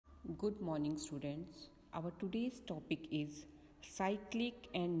Good morning, students. Our today's topic is cyclic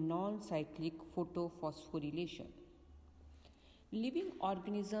and non-cyclic photophosphorylation. Living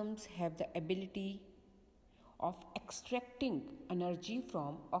organisms have the ability of extracting energy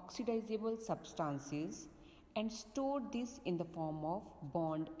from oxidizable substances and store this in the form of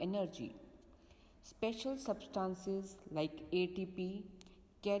bond energy. Special substances like ATP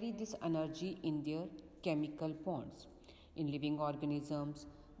carry this energy in their chemical bonds. In living organisms,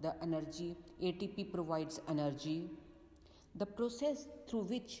 the energy ATP provides energy. The process through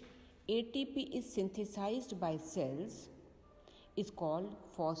which ATP is synthesized by cells is called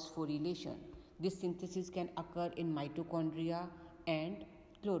phosphorylation. This synthesis can occur in mitochondria and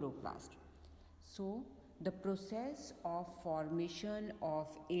chloroplast. So, the process of formation of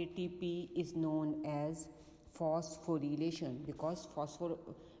ATP is known as phosphorylation because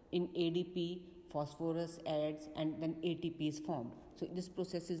in ADP phosphorus adds and then ATP is formed. So this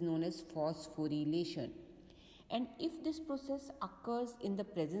process is known as phosphorylation. And if this process occurs in the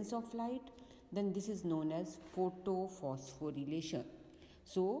presence of light, then this is known as photophosphorylation.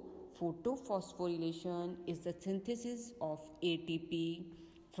 So photophosphorylation is the synthesis of ATP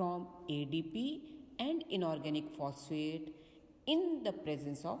from ADP and inorganic phosphate in the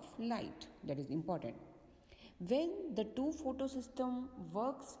presence of light. That is important. When the two photosystem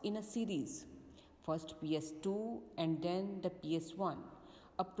works in a series, first PS2 and then the PS1,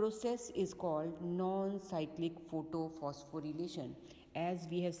 a process is called non-cyclic photophosphorylation. As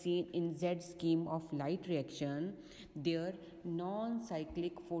we have seen in Z scheme of light reaction, there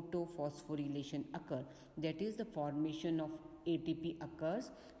non-cyclic photophosphorylation occurs. That is, the formation of ATP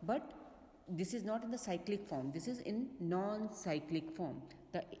occurs, but this is not in the cyclic form. This is in non-cyclic form.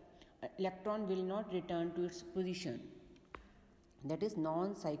 The electron will not return to its position. That is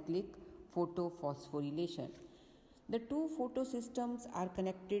non-cyclic photophosphorylation. The two photosystems are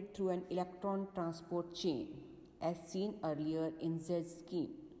connected through an electron transport chain, as seen earlier in Z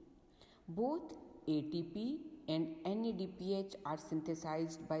scheme. Both ATP and NADPH are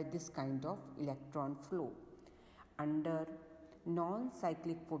synthesized by this kind of electron flow. Under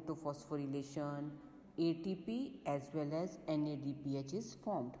non-cyclic photophosphorylation, ATP as well as NADPH is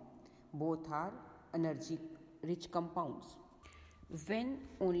formed. Both are energy-rich compounds. When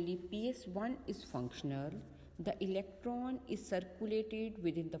only PS1 is functional, the electron is circulated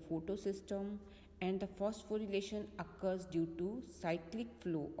within the photosystem and the phosphorylation occurs due to cyclic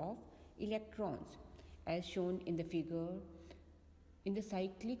flow of electrons. As shown in the figure, in the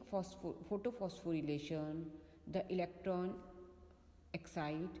cyclic photophosphorylation, the electron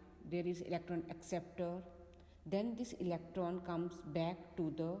excite, there is electron acceptor, then this electron comes back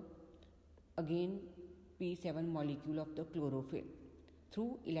to the again P7 molecule of the chlorophyll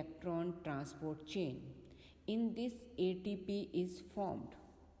through electron transport chain. In this, ATP is formed.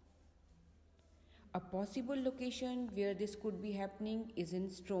 A possible location where this could be happening is in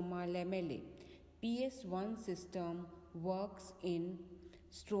stroma lamellae. PS1 system works in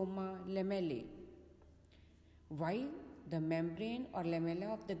stroma lamellae, while the membrane or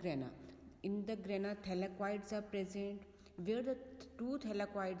lamella of the grana. In the grana, thylakoids are present. Where the two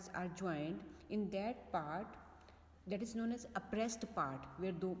thylakoids are joined, in that part, that is known as oppressed part,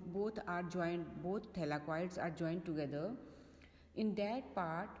 where both thylakoids are joined together. In that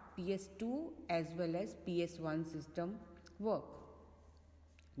part, PS2 as well as PS1 system work.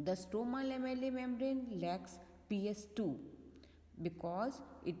 The stroma lamellae membrane lacks PS2 because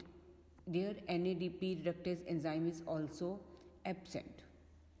their NADP reductase enzyme is also absent.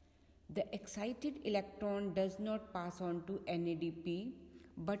 The excited electron does not pass on to NADP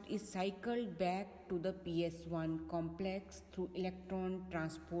but is cycled back to the PS1 complex through electron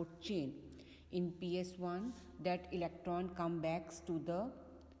transport chain. In PS1, that electron comes back to the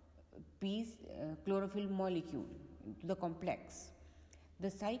chlorophyll molecule, to the complex. The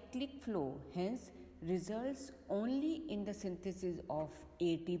cyclic flow hence results only in the synthesis of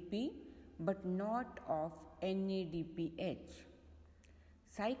ATP but not of NADPH.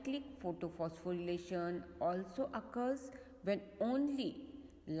 Cyclic photophosphorylation also occurs when only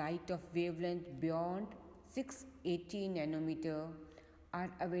light of wavelength beyond 680 nanometer are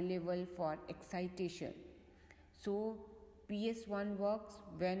available for excitation. So PS1 works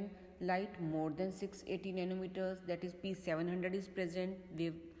when light more than 680 nanometers, that is P700 is present,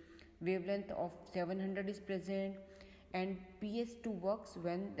 wavelength of 700 is present, and PS2 works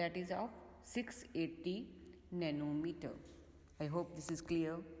when that is of 680 nanometer. I hope this is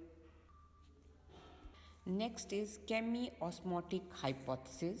clear. Next is chemiosmotic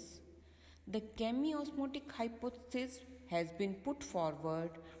hypothesis. The chemiosmotic hypothesis has been put forward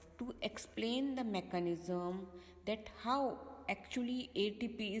to explain the mechanism that how actually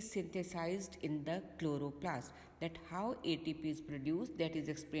ATP is synthesized in the chloroplast. That how ATP is produced, that is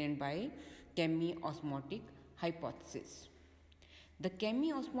explained by chemiosmotic hypothesis. The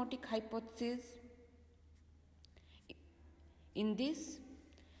chemiosmotic hypothesis, in this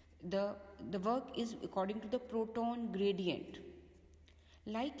the work is according to the proton gradient.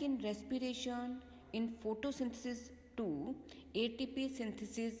 Like in respiration, in photosynthesis too, ATP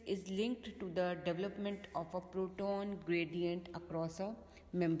synthesis is linked to the development of a proton gradient across a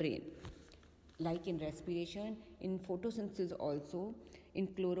membrane. Like in respiration, in photosynthesis also, in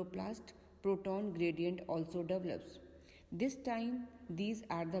chloroplast, proton gradient also develops. This time, these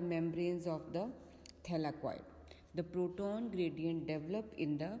are the membranes of the thylakoid. The proton gradient develop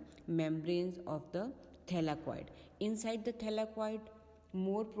in the membranes of the thylakoid. Inside the thylakoid,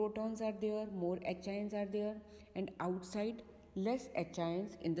 more protons are there, more H ions are there, and outside less H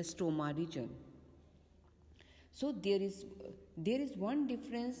ions in the stroma region. So there is one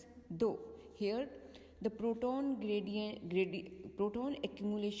difference though. Here the proton proton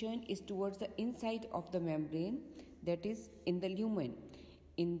accumulation is towards the inside of the membrane, that is in the lumen.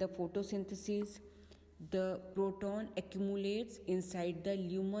 In the photosynthesis, the proton accumulates inside the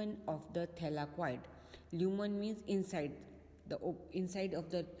lumen of the thylakoid. Lumen means inside. The inside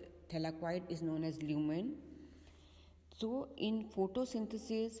of the thylakoid is known as lumen. So in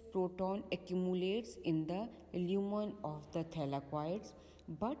photosynthesis, proton accumulates in the lumen of the thylakoids,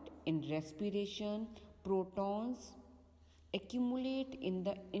 but in respiration, protons accumulate in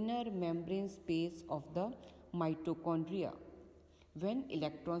the inner membrane space of the mitochondria when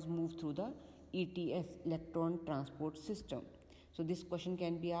electrons move through the ETS, electron transport system. So this question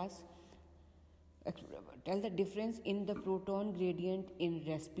can be asked. Tell the difference in the proton gradient in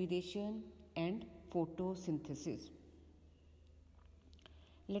respiration and photosynthesis.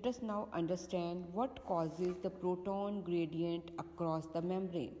 Let us now understand what causes the proton gradient across the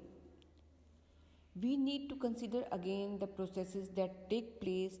membrane. We need to consider again the processes that take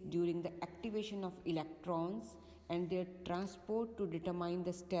place during the activation of electrons and their transport to determine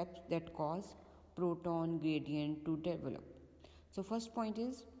the steps that cause proton gradient to develop. So first point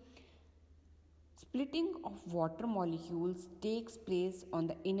is, splitting of water molecules takes place on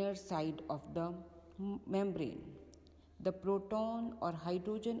the inner side of the membrane. The proton or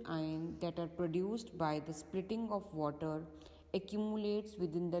hydrogen ion that are produced by the splitting of water accumulates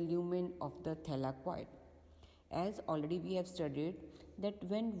within the lumen of the thylakoid. As already we have studied that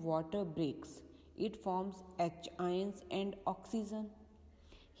when water breaks, it forms H ions and oxygen.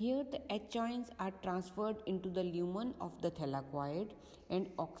 Here the H ions are transferred into the lumen of the thylakoid and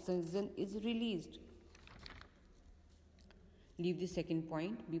oxygen is released. Leave the second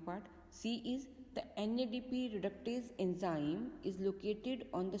point, B part. C is the NADP reductase enzyme is located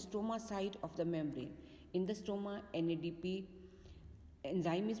on the stroma side of the membrane. In the stroma, NADP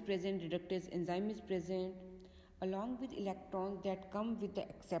enzyme is present, reductase enzyme is present, along with electrons that come with the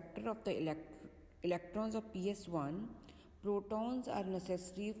acceptor of the electrons of PS1. Protons are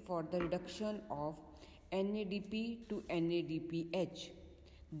necessary for the reduction of NADP to NADPH.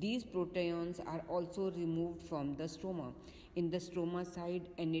 These protons are also removed from the stroma. In the stroma side,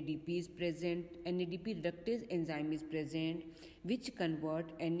 NADP is present, NADP reductase enzyme is present, which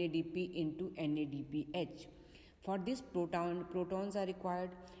convert NADP into NADPH. For this, protons are required,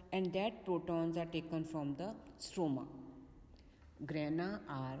 and that protons are taken from the stroma. Grana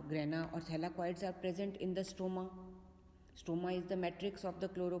or thylakoids are present in the stroma. Stroma is the matrix of the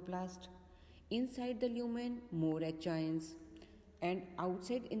chloroplast. Inside the lumen, more H ions, and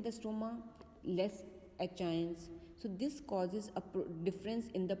outside in the stroma, less H ions. So this causes a difference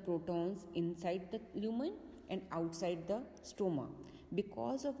in the protons inside the lumen and outside the stroma.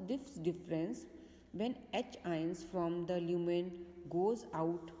 Because of this difference, when H ions from the lumen goes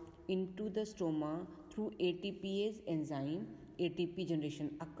out into the stroma through ATPase enzyme, ATP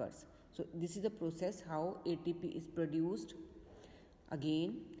generation occurs. So this is the process how ATP is produced.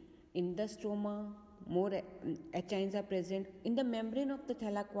 Again, in the stroma, more H ions are present. In the membrane of the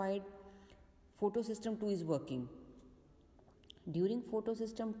thylakoid, photosystem 2 is working. During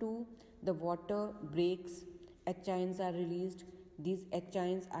photosystem 2, the water breaks, H ions are released. These H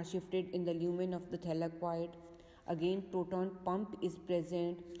ions are shifted in the lumen of the thylakoid. Again, proton pump is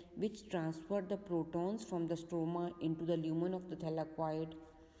present, which transfer the protons from the stroma into the lumen of the thylakoid.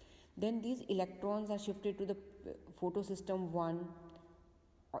 Then these electrons are shifted to the photosystem 1,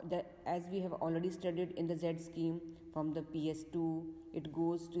 as we have already studied in the Z scheme. From the PS2, it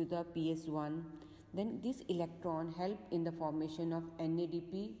goes to the PS1. Then this electron help in the formation of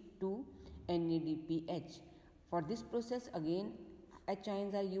NADP to NADPH. For this process again, H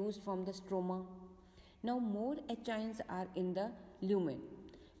ions are used from the stroma. Now more H ions are in the lumen.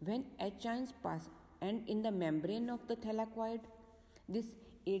 When H ions pass and in the membrane of the thylakoid, this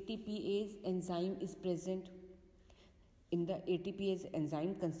ATPase enzyme is present. In the ATPase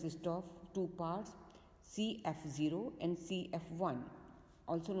enzyme consists of two parts, CF0 and CF1,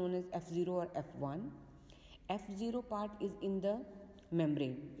 also known as F0 or F1. F0 part is in the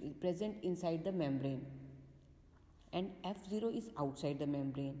membrane, present inside the membrane, and F0 is outside the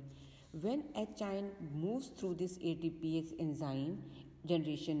membrane. When H ion moves through this ATPase enzyme,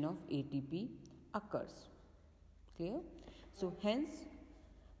 generation of ATP occurs. Clear? So hence,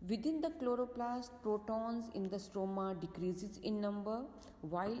 within the chloroplast, protons in the stroma decreases in number,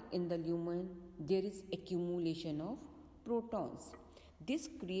 while in the lumen there is accumulation of protons. This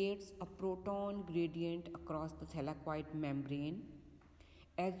creates a proton gradient across the thylakoid membrane,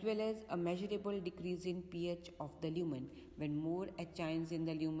 as well as a measurable decrease in pH of the lumen. When more H ions in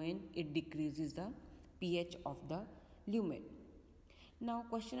the lumen, it decreases the pH of the lumen. Now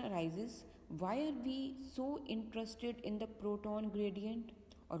question arises, why are we so interested in the proton gradient,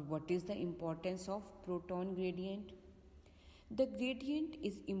 or what is the importance of proton gradient? The gradient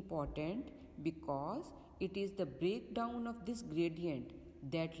is important because it is the breakdown of this gradient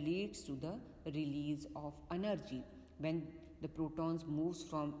that leads to the release of energy. When the protons moves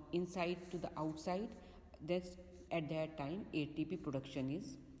from inside to the outside, that's at that time ATP production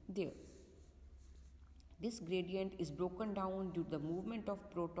is there. This gradient is broken down due to the movement of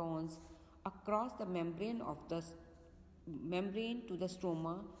protons across the membrane to the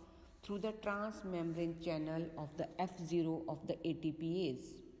stroma through the transmembrane channel of the F0 of the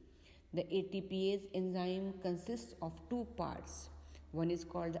ATPase. The ATPase enzyme consists of two parts. One is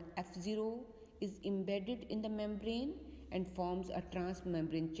called the F0, is embedded in the membrane and forms a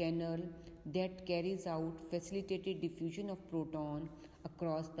transmembrane channel that carries out facilitated diffusion of proton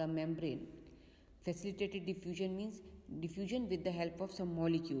across the membrane. Facilitated diffusion means diffusion with the help of some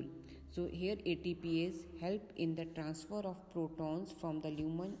molecule. So here ATPase help in the transfer of protons from the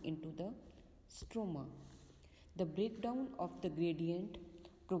lumen into the stroma. The breakdown of the gradient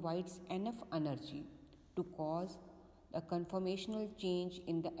provides enough energy to cause a conformational change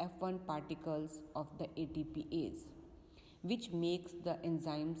in the F1 particles of the ATPase, which makes the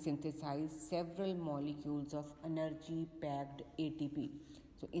enzyme synthesize several molecules of energy-packed ATP.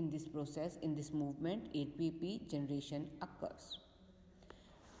 So in this process, in this movement, ATP generation occurs.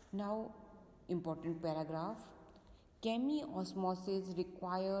 Now, important paragraph. Chemiosmosis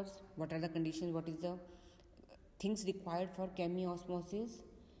requires, what are the conditions, what is the things required for chemiosmosis?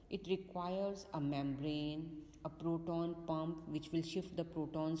 It requires a membrane, a proton pump which will shift the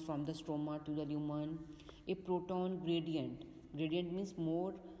protons from the stroma to the lumen, a proton gradient. Gradient means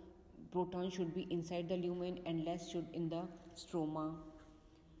more protons should be inside the lumen and less should in the stroma,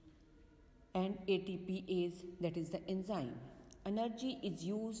 and ATPase, that is the enzyme. Energy is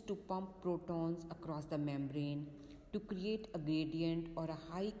used to pump protons across the membrane to create a gradient or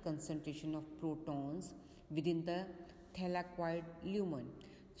a high concentration of protons within the thylakoid lumen.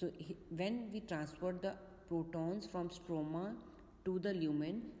 So when we transfer the protons from stroma to the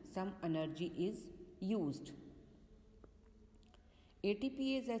lumen, some energy is used.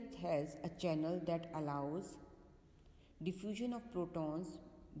 ATPase has a channel that allows diffusion of protons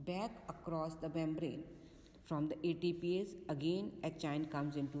back across the membrane. From the ATPase, again H ion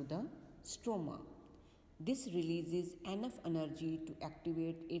comes into the stroma. This releases enough energy to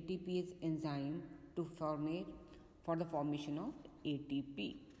activate ATPase enzyme to for the formation of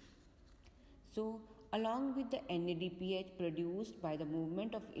ATP. So, along with the NADPH produced by the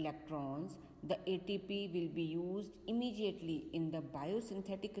movement of electrons, the ATP will be used immediately in the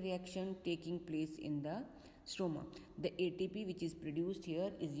biosynthetic reaction taking place in the stroma. The ATP which is produced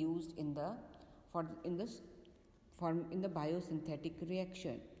here is used in the biosynthetic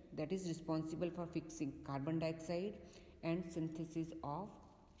reaction that is responsible for fixing carbon dioxide and synthesis of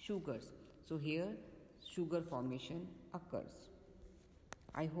sugars. So here sugar formation occurs.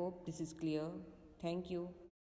 I hope this is clear. Thank you.